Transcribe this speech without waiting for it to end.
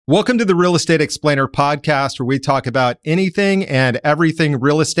Welcome to the Real Estate Explainer podcast, where we talk about anything and everything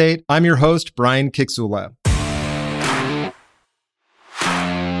real estate. I'm your host, Brian Kixula.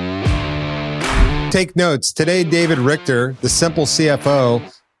 Take notes. Today, David Richter, the Simple CFO,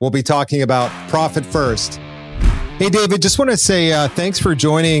 will be talking about Profit First. Hey, David, just want to say thanks for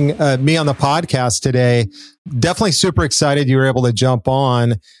joining me on the podcast today. Definitely super excited you were able to jump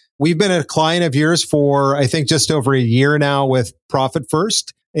on. We've been a client of yours for, I think, just over a year now with Profit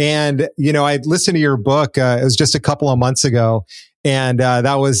First. And, you know, I listened to your book. It was just a couple of months ago. And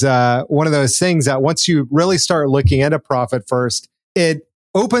that was one of those things that once you really start looking into Profit First, it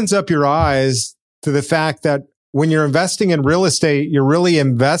opens up your eyes to the fact that when you're investing in real estate, you're really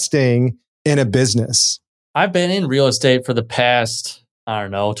investing in a business. I've been in real estate for the past,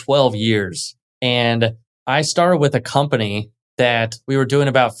 12 years. And I started with a company that we were doing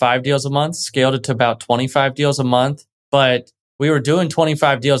about 5 deals a month, scaled it to about 25 deals a month. But we were doing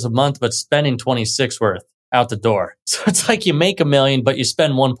 25 deals a month, but spending 26 worth out the door. So it's like you make $1 million, but you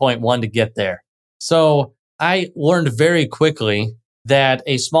spend 1.1 to get there. So I learned very quickly that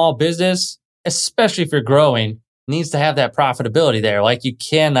a small business, especially if you're growing, needs to have that profitability there. Like you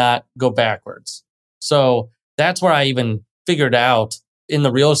cannot go backwards. So that's where I even figured out in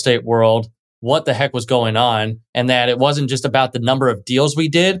the real estate world what the heck was going on, and that it wasn't just about the number of deals we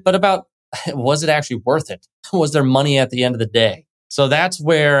did, but about, was it actually worth it? Was there money at the end of the day? So that's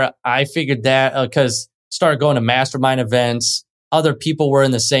where I figured that, because started going to mastermind events. Other people were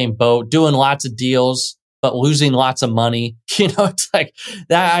in the same boat, doing lots of deals, but losing lots of money. You know, it's like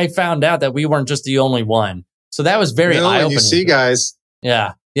that. I found out that we weren't just the only one. So that was very eye-opening. You see guys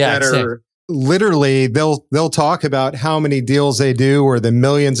that are literally, they'll talk about how many deals they do or the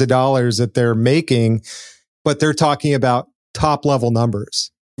millions of dollars that they're making, but they're talking about top level numbers.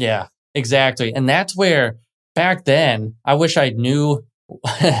 Yeah. Exactly. And that's where back then, I wish I knew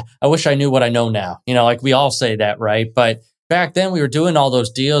what I know now. You know, like we all say that, right? But back then we were doing all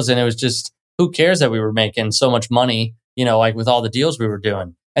those deals and it was just, who cares that we were making so much money, you know, like with all the deals we were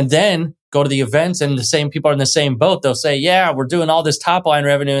doing. And then go to the events and the same people are in the same boat. They'll say, yeah, we're doing all this top line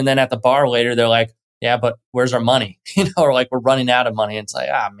revenue. And then at the bar later, they're like, yeah, but where's our money? You know, or like we're running out of money. And it's like,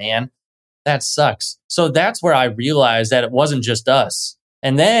 man, that sucks. So that's where I realized that it wasn't just us.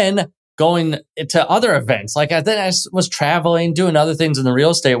 And then going to other events. Like I was traveling, doing other things in the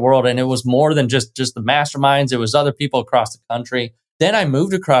real estate world. And it was more than just the masterminds. It was other people across the country. Then I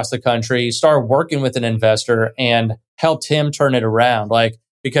moved across the country, started working with an investor and helped him turn it around. Like,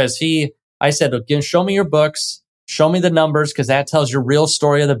 because I said, again, show me your books, show me the numbers, because that tells your real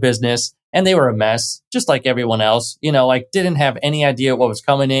story of the business. And they were a mess, just like everyone else, you know, like didn't have any idea what was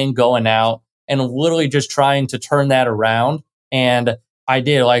coming in, going out, and literally just trying to turn that around. And I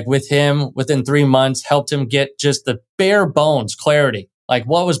did, like with him, within 3 months, helped him get just the bare bones clarity, like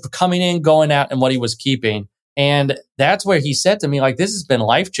what was coming in, going out, and what he was keeping. And that's where he said to me, like, this has been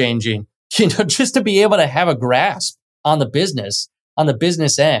life-changing, you know, just to be able to have a grasp on the business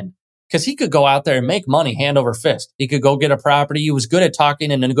end. Because he could go out there and make money hand over fist. He could go get a property. He was good at talking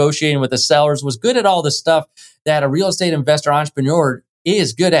and negotiating with the sellers, was good at all the stuff that a real estate investor entrepreneur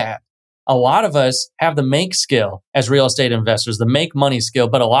is good at. A lot of us have the make skill as real estate investors, the make money skill,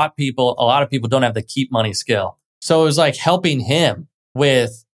 but a lot of people don't have the keep money skill. So it was like helping him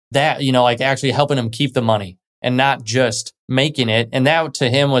with that, you know, like actually helping him keep the money and not just making it. And that to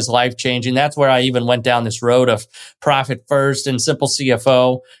him was life changing. That's where I even went down this road of Profit First and Simple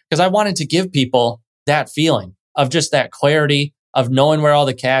CFO, because I wanted to give people that feeling of just that clarity of knowing where all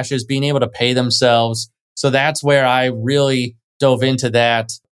the cash is, being able to pay themselves. So that's where I really dove into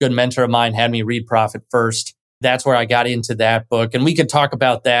that. Good mentor of mine had me read Profit First. That's where I got into that book. And we could talk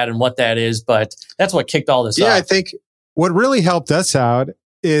about that and what that is, but that's what kicked all this off. Yeah, I think what really helped us out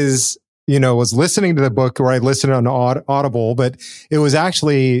is, you know, was listening to the book, where I listened on Audible, but it was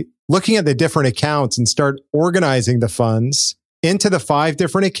actually looking at the different accounts and start organizing the funds into the 5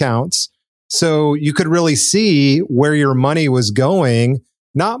 different accounts. So you could really see where your money was going,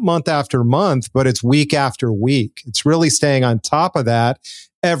 not month after month, but it's week after week. It's really staying on top of that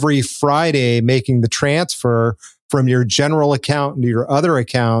every Friday, making the transfer from your general account into your other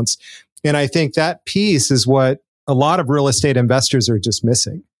accounts. And I think that piece is what a lot of real estate investors are just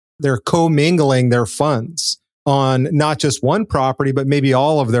missing. They're commingling their funds on not just one property, but maybe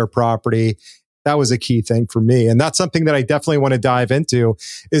all of their property. That was a key thing for me. And that's something that I definitely want to dive into,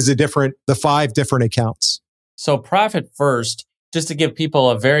 is the 5 different accounts. So Profit First, just to give people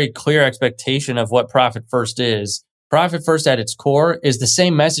a very clear expectation of what Profit First is. Profit First at its core is the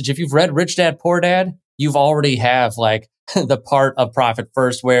same message. If you've read Rich Dad, Poor Dad, you've already have like the part of Profit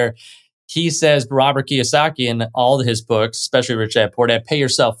First where he says, Robert Kiyosaki in all of his books, especially Rich Dad Poor Dad, pay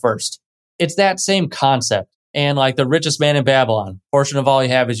yourself first. It's that same concept. And like the richest man in Babylon, portion of all you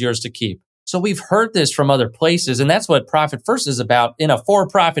have is yours to keep. So we've heard this from other places, and that's what Profit First is about. In a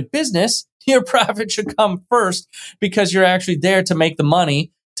for-profit business, your profit should come first because you're actually there to make the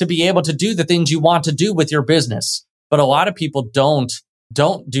money to be able to do the things you want to do with your business. But a lot of people don't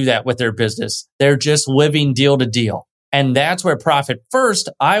do that with their business. They're just living deal to deal. And that's where Profit First,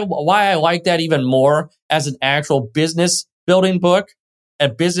 why I like that even more as an actual business building book, a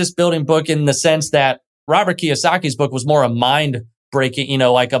business building book in the sense that Robert Kiyosaki's book was more a mind breaking,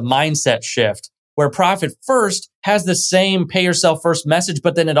 like a mindset shift, where Profit First has the same pay yourself first message,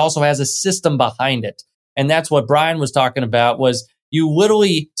 but then it also has a system behind it. And that's what Brian was talking about, was you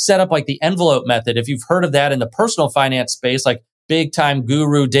literally set up like the envelope method. If you've heard of that in the personal finance space, like big time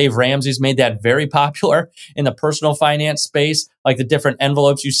guru Dave Ramsey's made that very popular in the personal finance space, like the different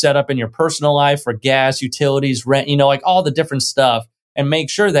envelopes you set up in your personal life for gas, utilities, rent, like all the different stuff, and make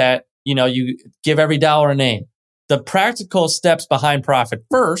sure that, you give every dollar a name. The practical steps behind Profit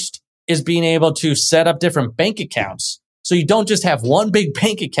First is being able to set up different bank accounts. So you don't just have one big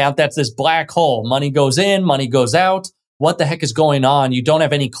bank account that's this black hole. Money goes in, money goes out. What the heck is going on? You don't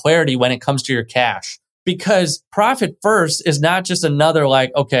have any clarity when it comes to your cash. Because Profit First is not just another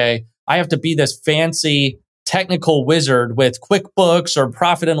okay, I have to be this fancy technical wizard with QuickBooks or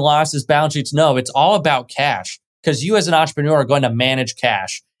profit and losses, balance sheets. No, it's all about cash, because you as an entrepreneur are going to manage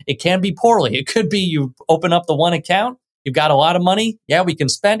cash. It can be poorly. It could be you open up the one account, you've got a lot of money. Yeah, we can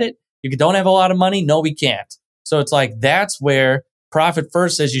spend it. You don't have a lot of money. No, we can't. So it's that's where Profit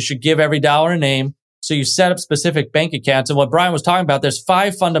First says you should give every dollar a name. So you set up specific bank accounts. And what Brian was talking about, there's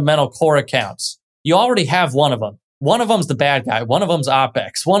 5 fundamental core accounts. You already have one of them. One of them's the bad guy. One of them's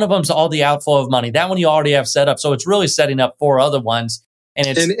OPEX. One of them's all the outflow of money. That one you already have set up. So it's really setting up 4 other ones. And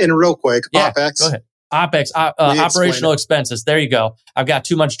it's in real quick, yeah, OPEX. Go ahead. OPEX, operational expenses. There you go. I've got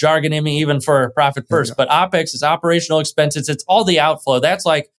too much jargon in me even for Profit First, but OPEX is operational expenses. It's all the outflow. That's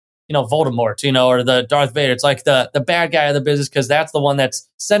like, Voldemort, or the Darth Vader. It's like the bad guy of the business, because that's the one that's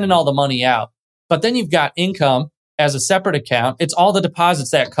sending all the money out. But then you've got income as a separate account. It's all the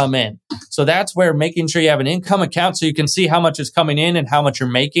deposits that come in. So that's where making sure you have an income account so you can see how much is coming in and how much you're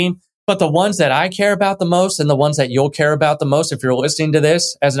making. But the ones that I care about the most, and the ones that you'll care about the most if you're listening to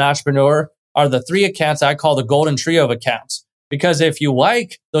this as an entrepreneur, are the 3 accounts I call the golden trio of accounts. Because if you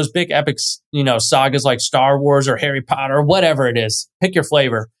like those big epic, sagas like Star Wars or Harry Potter or whatever it is, pick your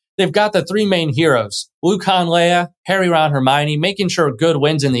flavor. They've got the 3 main heroes, Luke, Han, Leia, Harry, Ron, Hermione, making sure good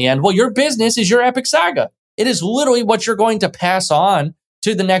wins in the end. Well, your business is your epic saga. It is literally what you're going to pass on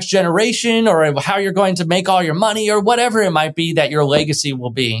to the next generation, or how you're going to make all your money, or whatever it might be that your legacy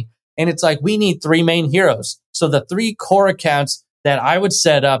will be. And it's we need 3 main heroes. So the 3 core accounts that I would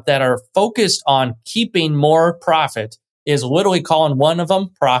set up that are focused on keeping more profit is literally calling one of them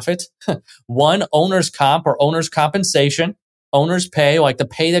profit, one owner's comp or owner's compensation, owner's pay, like the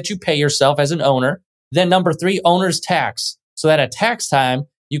pay that you pay yourself as an owner. Then number 3, owner's tax. So that at tax time,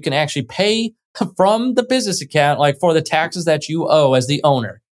 you can actually pay from the business account, for the taxes that you owe as the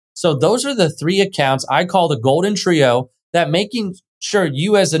owner. So those are the 3 accounts I call the golden trio, that making sure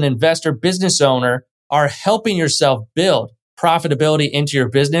you as an investor, business owner, are helping yourself build profitability into your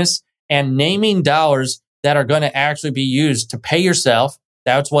business and naming dollars that are going to actually be used to pay yourself.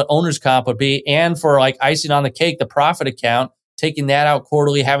 That's what owner's comp would be. And for icing on the cake, the profit account, taking that out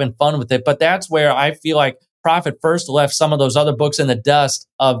quarterly, having fun with it. But that's where I feel like Profit First left some of those other books in the dust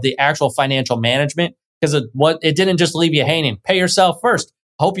of the actual financial management, because it didn't just leave you hanging. Pay yourself first.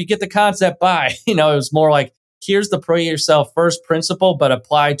 Hope you get the concept by. It was more here's the pay yourself first principle, but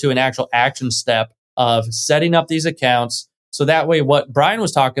applied to an actual action step of setting up these accounts. So that way, what Brian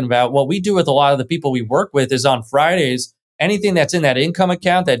was talking about, what we do with a lot of the people we work with is on Fridays, anything that's in that income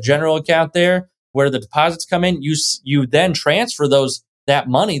account, that general account there, where the deposits come in, you then transfer that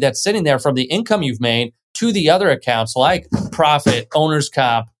money that's sitting there from the income you've made to the other accounts like profit, owner's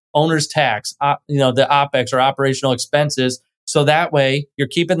comp, owner's tax, the OPEX or operational expenses. So that way you're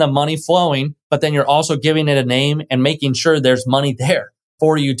keeping the money flowing, but then you're also giving it a name and making sure there's money there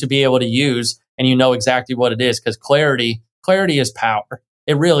for you to be able to use, and you know exactly what it is, because clarity is power.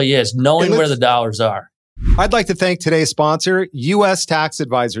 It really is, knowing where the dollars are. I'd like to thank today's sponsor, U.S. Tax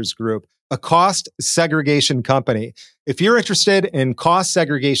Advisors Group, a cost segregation company. If you're interested in cost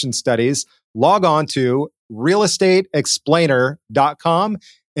segregation studies, log on to realestateexplainer.com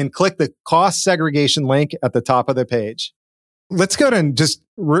and click the cost segregation link at the top of the page. Let's go and just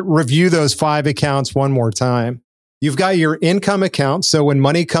review those 5 accounts one more time. You've got your income account. So when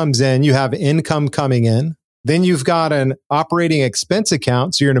money comes in, you have income coming in. Then you've got an operating expense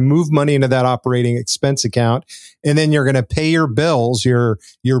account. So you're going to move money into that operating expense account. And then you're going to pay your bills, your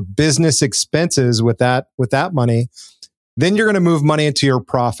business expenses with that money. Then you're going to move money into your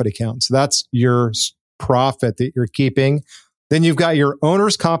profit account. So that's your profit that you're keeping. Then you've got your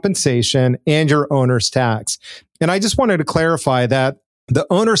owner's compensation and your owner's tax. And I just wanted to clarify that the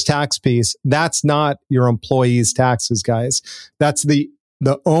owner's tax piece, that's not your employee's taxes, guys. That's the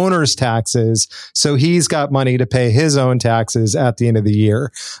owner's taxes. So he's got money to pay his own taxes at the end of the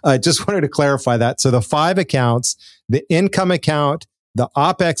year. I just wanted to clarify that. So the 5 accounts, the income account, the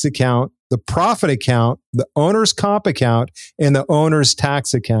OPEX account, the profit account, the owner's comp account, and the owner's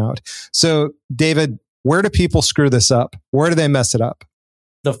tax account. So David, where do people screw this up? Where do they mess it up?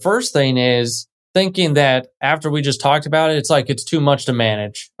 The first thing is thinking that after we just talked about it, it's like it's too much to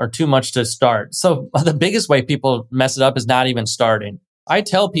manage or too much to start. So the biggest way people mess it up is not even starting. I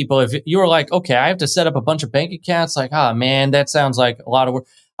tell people, if you were like, okay, I have to set up a bunch of bank accounts, like, oh man, that sounds like a lot of work.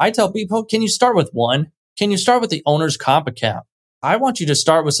 I tell people, can you start with one? Can you start with the owner's comp account? I want you to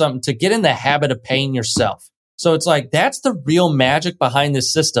start with something to get in the habit of paying yourself. So it's like, that's the real magic behind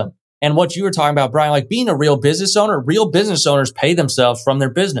this system. And what you were talking about, Brian, like being a real business owners pay themselves from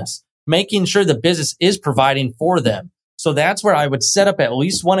their business, making sure the business is providing for them. So that's where I would set up at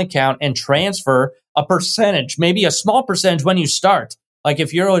least one account and transfer a percentage, maybe a small percentage when you start. Like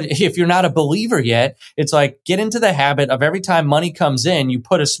if you're not a believer yet, it's like get into the habit of every time money comes in, you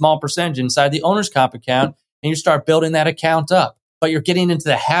put a small percentage inside the owner's comp account and you start building that account up. But you're getting into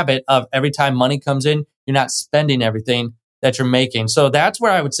the habit of every time money comes in, you're not spending everything that you're making. So that's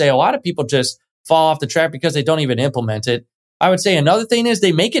where I would say a lot of people just fall off the track because they don't even implement it. I would say another thing is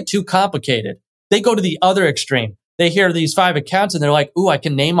they make it too complicated. They go to the other extreme. They hear these 5 accounts and they're like, ooh, I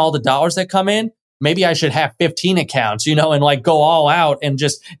can name all the dollars that come in. Maybe I should have 15 accounts, and like go all out and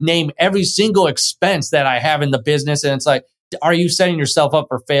just name every single expense that I have in the business. And it's like, are you setting yourself up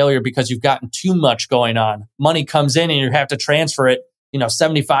for failure because you've gotten too much going on? Money comes in and you have to transfer it,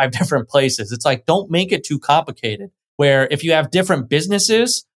 75 different places. It's like, don't make it too complicated. Where if you have different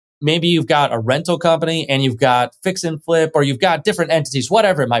businesses, maybe you've got a rental company and you've got fix and flip, or you've got different entities,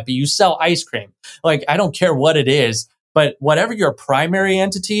 whatever it might be. You sell ice cream. Like, I don't care what it is, but whatever your primary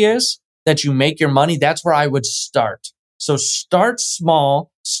entity is that you make your money, that's where I would start. So start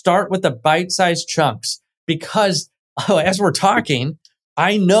small, start with the bite-sized chunks, because as we're talking,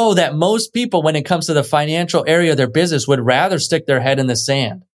 I know that most people, when it comes to the financial area of their business, would rather stick their head in the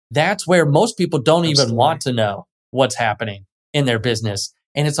sand. That's where most people don't even want to know what's happening in their business.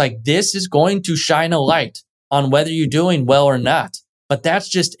 And it's like, this is going to shine a light on whether you're doing well or not. But that's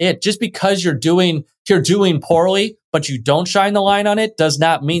just it. Just because you're doing poorly, but you don't shine the light on it, does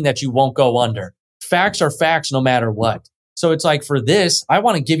not mean that you won't go under. Facts are facts no matter what. So it's like, for this, I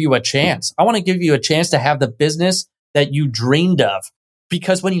want to give you a chance. I want to give you a chance to have the business that you dreamed of.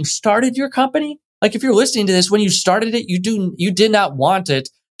 Because when you started your company, like if you're listening to this, when you started it, you did not want it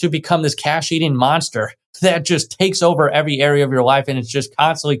to become this cash-eating monster that just takes over every area of your life and it's just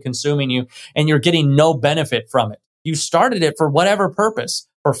constantly consuming you and you're getting no benefit from it. You started it for whatever purpose,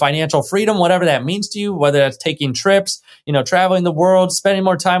 for financial freedom, whatever that means to you, whether that's taking trips, traveling the world, spending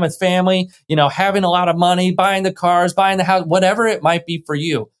more time with family, having a lot of money, buying the cars, buying the house, whatever it might be for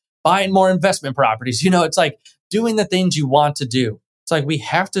you, buying more investment properties. It's like doing the things you want to do. It's like we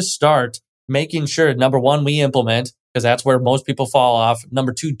have to start making sure, number one, we implement, because that's where most people fall off.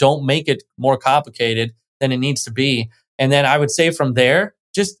 Number two, don't make it more complicated than it needs to be. And then I would say from there,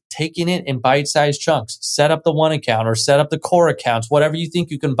 just taking it in bite-sized chunks. Set up the one account or set up the core accounts, whatever you think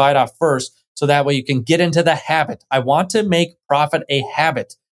you can bite off first, so that way you can get into the habit. I want to make profit a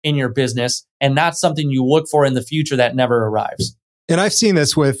habit in your business and not something you look for in the future that never arrives. And I've seen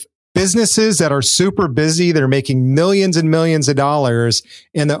this with businesses that are super busy. They're making millions and millions of dollars,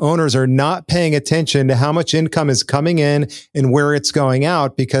 and the owners are not paying attention to how much income is coming in and where it's going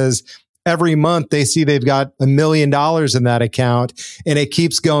out, because every month they see they've got $1 million in that account and it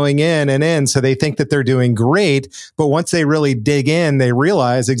keeps going in and in. So they think that they're doing great. But once they really dig in, they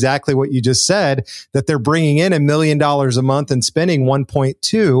realize exactly what you just said, that they're bringing in $1 million a month and spending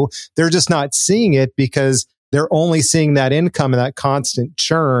 1.2. They're just not seeing it because they're only seeing that income and that constant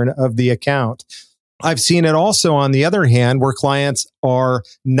churn of the account. I've seen it also on the other hand, where clients are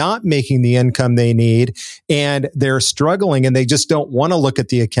not making the income they need and they're struggling and they just don't want to look at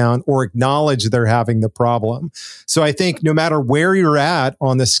the account or acknowledge they're having the problem. So I think no matter where you're at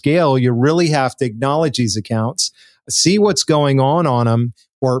on the scale, you really have to acknowledge these accounts, see what's going on them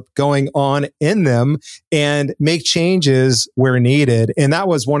or going on in them, and make changes where needed. And that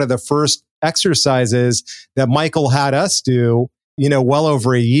was one of the first exercises that Michael had us do, well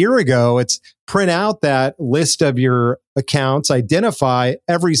over a year ago. It's print out that list of your accounts, identify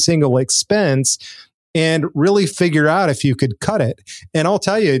every single expense, and really figure out if you could cut it. And I'll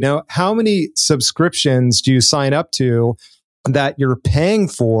tell you, how many subscriptions do you sign up to that you're paying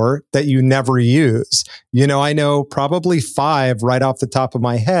for that you never use? I know probably 5 right off the top of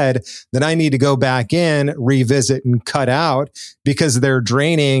my head that I need to go back in, revisit, and cut out because they're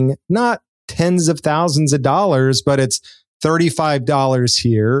draining not tens of thousands of dollars, but it's $35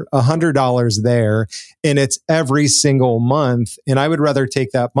 here, $100 there, and it's every single month. And I would rather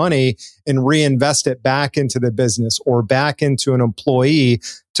take that money and reinvest it back into the business or back into an employee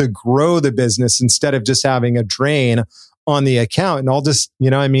to grow the business instead of just having a drain on the account. And I'll just,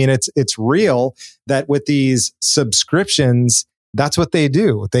 it's real that with these subscriptions, that's what they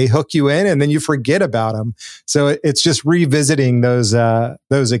do. They hook you in and then you forget about them. So it's just revisiting those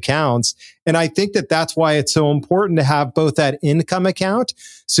accounts. And I think that that's why it's so important to have both that income account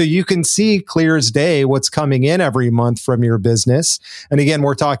so you can see clear as day what's coming in every month from your business. And again,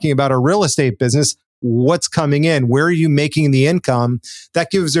 we're talking about a real estate business. What's coming in? Where are you making the income?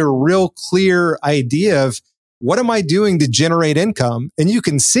 That gives a real clear idea of what am I doing to generate income? And you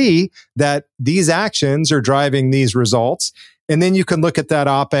can see that these actions are driving these results. And then you can look at that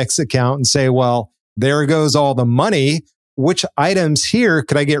OPEX account and say, well, there goes all the money. Which items here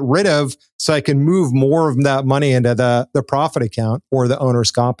could I get rid of so I can move more of that money into the profit account or the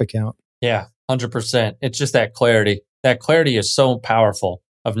owner's comp account? Yeah, 100%. It's just that clarity. That clarity is so powerful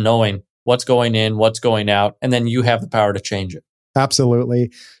of knowing what's going in, what's going out, and then you have the power to change it.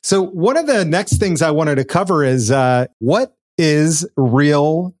 Absolutely. So one of the next things I wanted to cover is what is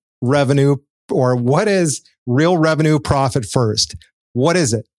real revenue, or what is real revenue profit first? What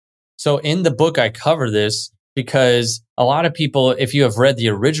is it? So in the book, I cover this because a lot of people, if you have read the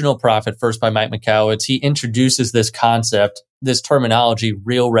original Profit First by Mike Michalowicz, he introduces this concept, this terminology,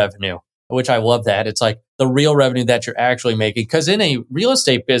 real revenue, which I love that. It's like the real revenue that you're actually making. Because in a real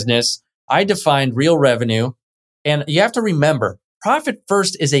estate business, I defined real revenue. And you have to remember, Profit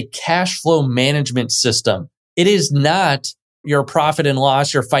First is a cash flow management system. It is not your profit and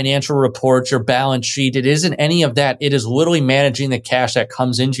loss, your financial reports, your balance sheet. It isn't any of that. It is literally managing the cash that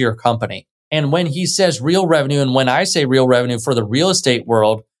comes into your company. And when he says real revenue, and when I say real revenue for the real estate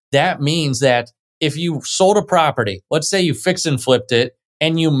world, that means that if you sold a property, let's say you fix and flipped it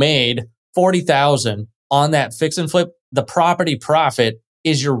and you made $40,000 on that fix and flip, the property profit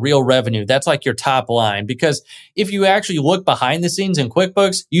is your real revenue. That's like your top line. Because if you actually look behind the scenes in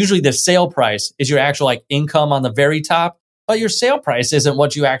QuickBooks, usually the sale price is your actual like income on the very top. But your sale price isn't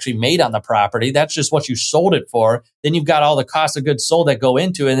what you actually made on the property. That's just what you sold it for. Then you've got all the cost of goods sold that go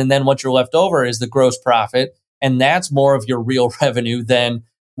into it. And then what you're left over is the gross profit. And that's more of your real revenue than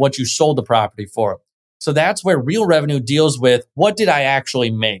what you sold the property for. So that's where real revenue deals with what did I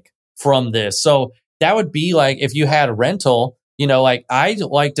actually make from this? So that would be like if you had a rental, like I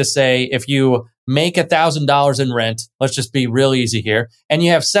like to say, if you make $1,000 in rent, let's just be real easy here, and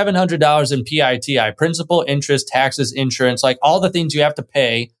you have $700 in PITI, principal, interest, taxes, insurance, like all the things you have to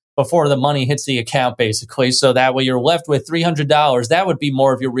pay before the money hits the account, basically. So that way you're left with $300. That would be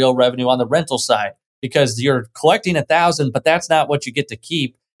more of your real revenue on the rental side because you're collecting $1,000, but that's not what you get to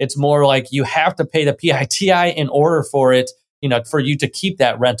keep. It's more like you have to pay the PITI in order for it, for you to keep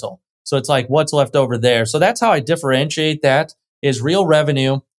that rental. So it's like what's left over there. So that's how I differentiate that. Is real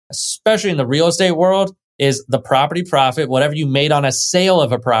revenue, especially in the real estate world, is the property profit, whatever you made on a sale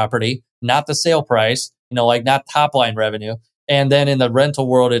of a property, not the sale price, like not top line revenue. And then in the rental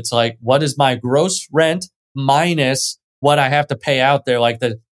world, it's like, what is my gross rent minus what I have to pay out there, like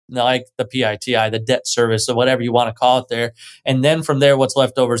the PITI, the debt service, or whatever you want to call it there. And then from there, what's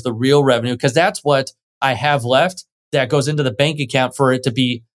left over is the real revenue, because that's what I have left that goes into the bank account for it to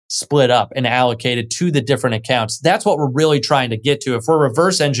be split up and allocated to the different accounts. That's what we're really trying to get to. If we're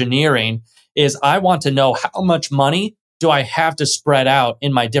reverse engineering, is I want to know how much money do I have to spread out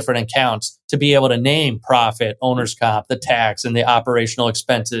in my different accounts to be able to name profit, owner's comp, the tax, and the operational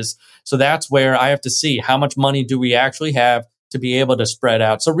expenses. So that's where I have to see how much money do we actually have to be able to spread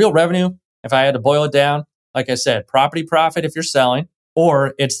out. So real revenue, if I had to boil it down, like I said, property profit if you're selling,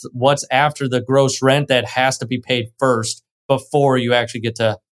 or it's what's after the gross rent that has to be paid first before you actually get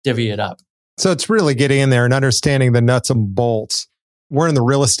to divvy it up. So it's really getting in there and understanding the nuts and bolts. We're in the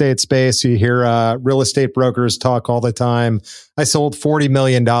real estate space. You hear real estate brokers talk all the time. I sold $40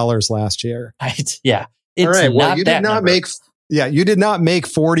 million last year. Right? Yeah. It's all right. Well, you did not number. you did not make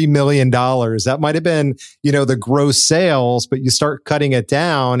 $40 million. That might have been, the gross sales, but you start cutting it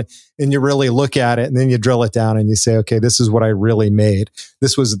down and you really look at it and then you drill it down and you say, okay, this is what I really made.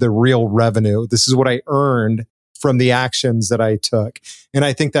 This was the real revenue. This is what I earned from the actions that I took. And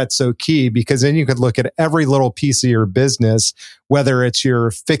I think that's so key, because then you could look at every little piece of your business, whether it's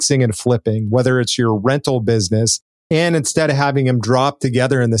your fixing and flipping, whether it's your rental business. And instead of having them drop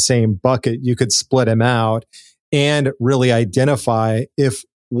together in the same bucket, you could split them out and really identify if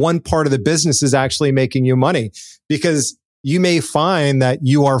one part of the business is actually making you money. Because you may find that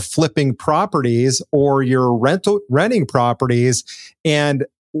you are flipping properties or you're renting properties, and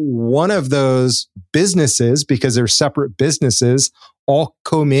one of those businesses, because they're separate businesses, all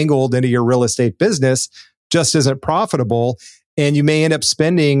commingled into your real estate business, just isn't profitable. And you may end up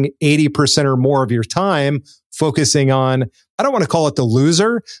spending 80% or more of your time focusing on, I don't want to call it the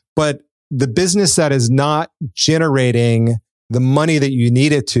loser, but the business that is not generating the money that you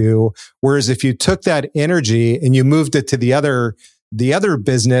need it to. Whereas if you took that energy and you moved it to the other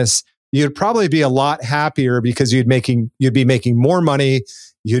business, you'd probably be a lot happier, because you'd be making more money,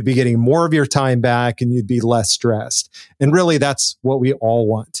 you'd be getting more of your time back, and you'd be less stressed. And really, that's what we all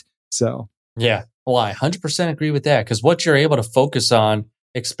want. So, yeah, well, I 100% agree with that, because what you're able to focus on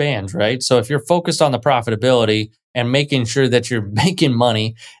expands, right? So if you're focused on the profitability and making sure that you're making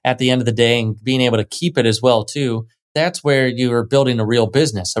money at the end of the day and being able to keep it as well too, that's where you are building a real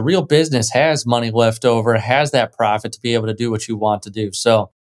business. A real business has money left over, has that profit to be able to do what you want to do.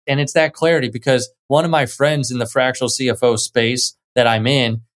 So, and it's that clarity, because one of my friends in the fractional CFO space that I'm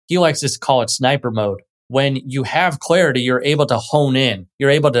in, he likes to call it sniper mode. When you have clarity, you're able to hone in. You're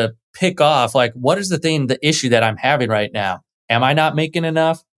able to pick off, like, what is the issue that I'm having right now? Am I not making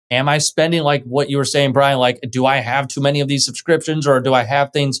enough? Am I spending, like what you were saying, Brian, like, do I have too many of these subscriptions, or do I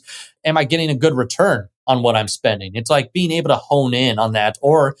have things? Am I getting a good return on what I'm spending? It's like being able to hone in on that.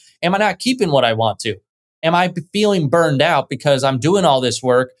 Or am I not keeping what I want to? Am I feeling burned out because I'm doing all this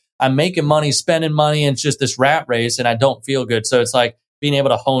work, I'm making money, spending money, and it's just this rat race and I don't feel good? So it's like being able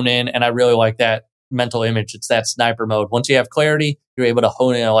to hone in. And I really like that mental image. It's that sniper mode. Once you have clarity, you're able to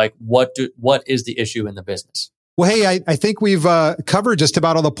hone in on, like, what is the issue in the business? Well, hey, I think we've covered just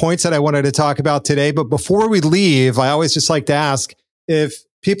about all the points that I wanted to talk about today. But before we leave, I always just like to ask if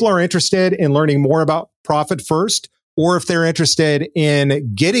people are interested in learning more about Profit First, or if they're interested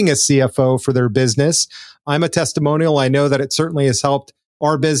in getting a CFO for their business. I'm a testimonial. I know that it certainly has helped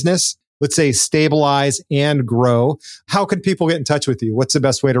our business, let's say, stabilize and grow. How can people get in touch with you? What's the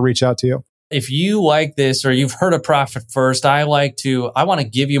best way to reach out to you? If you like this, or you've heard of Profit First, I want to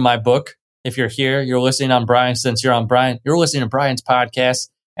give you my book. If you're here, you're listening on Brian, you're listening to Brian's podcast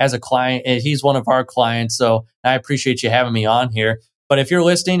as a client. He's one of our clients. So I appreciate you having me on here. But if you're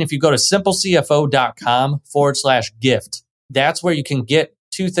listening, if you go to simplecfo.com/gift, that's where you can get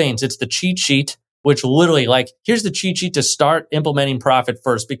two things. It's the cheat sheet, which literally, like, here's the cheat sheet to start implementing Profit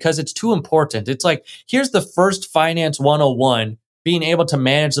First, because it's too important. It's like, here's the first finance 101, being able to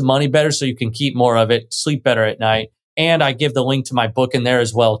manage the money better so you can keep more of it, sleep better at night. And I give the link to my book in there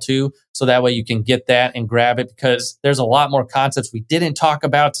as well too. So that way you can get that and grab it, because there's a lot more concepts we didn't talk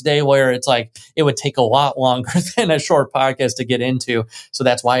about today, where it's like, it would take a lot longer than a short podcast to get into. So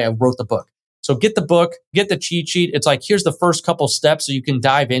that's why I wrote the book. So get the book, get the cheat sheet. It's like, here's the first couple steps so you can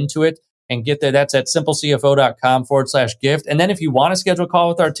dive into it and get there. That's at simplecfo.com/gift. And then if you want to schedule a call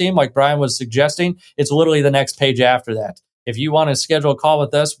with our team, like Brian was suggesting, it's literally the next page after that. If you want to schedule a call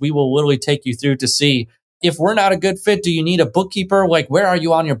with us, we will literally take you through to see if we're not a good fit. Do you need a bookkeeper? Like, where are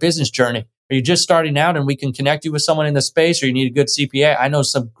you on your business journey? Are you just starting out and we can connect you with someone in the space, or you need a good CPA? I know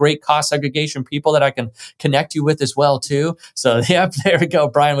some great cost segregation people that I can connect you with as well too. So yep, there we go.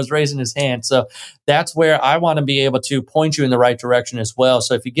 Brian was raising his hand. So that's where I want to be able to point you in the right direction as well.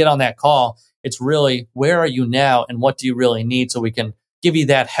 So if you get on that call, it's really, where are you now and what do you really need, so we can give you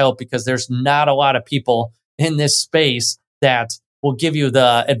that help, because there's not a lot of people in this space that will give you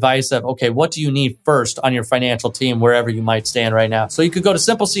the advice of, okay, what do you need first on your financial team, wherever you might stand right now. So you could go to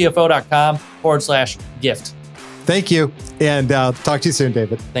simplecfo.com/gift. Thank you. And talk to you soon,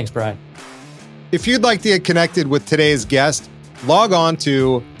 David. Thanks, Brian. If you'd like to get connected with today's guest, log on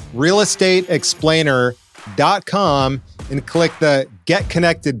to realestateexplainer.com and click the Get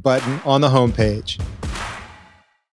Connected button on the homepage.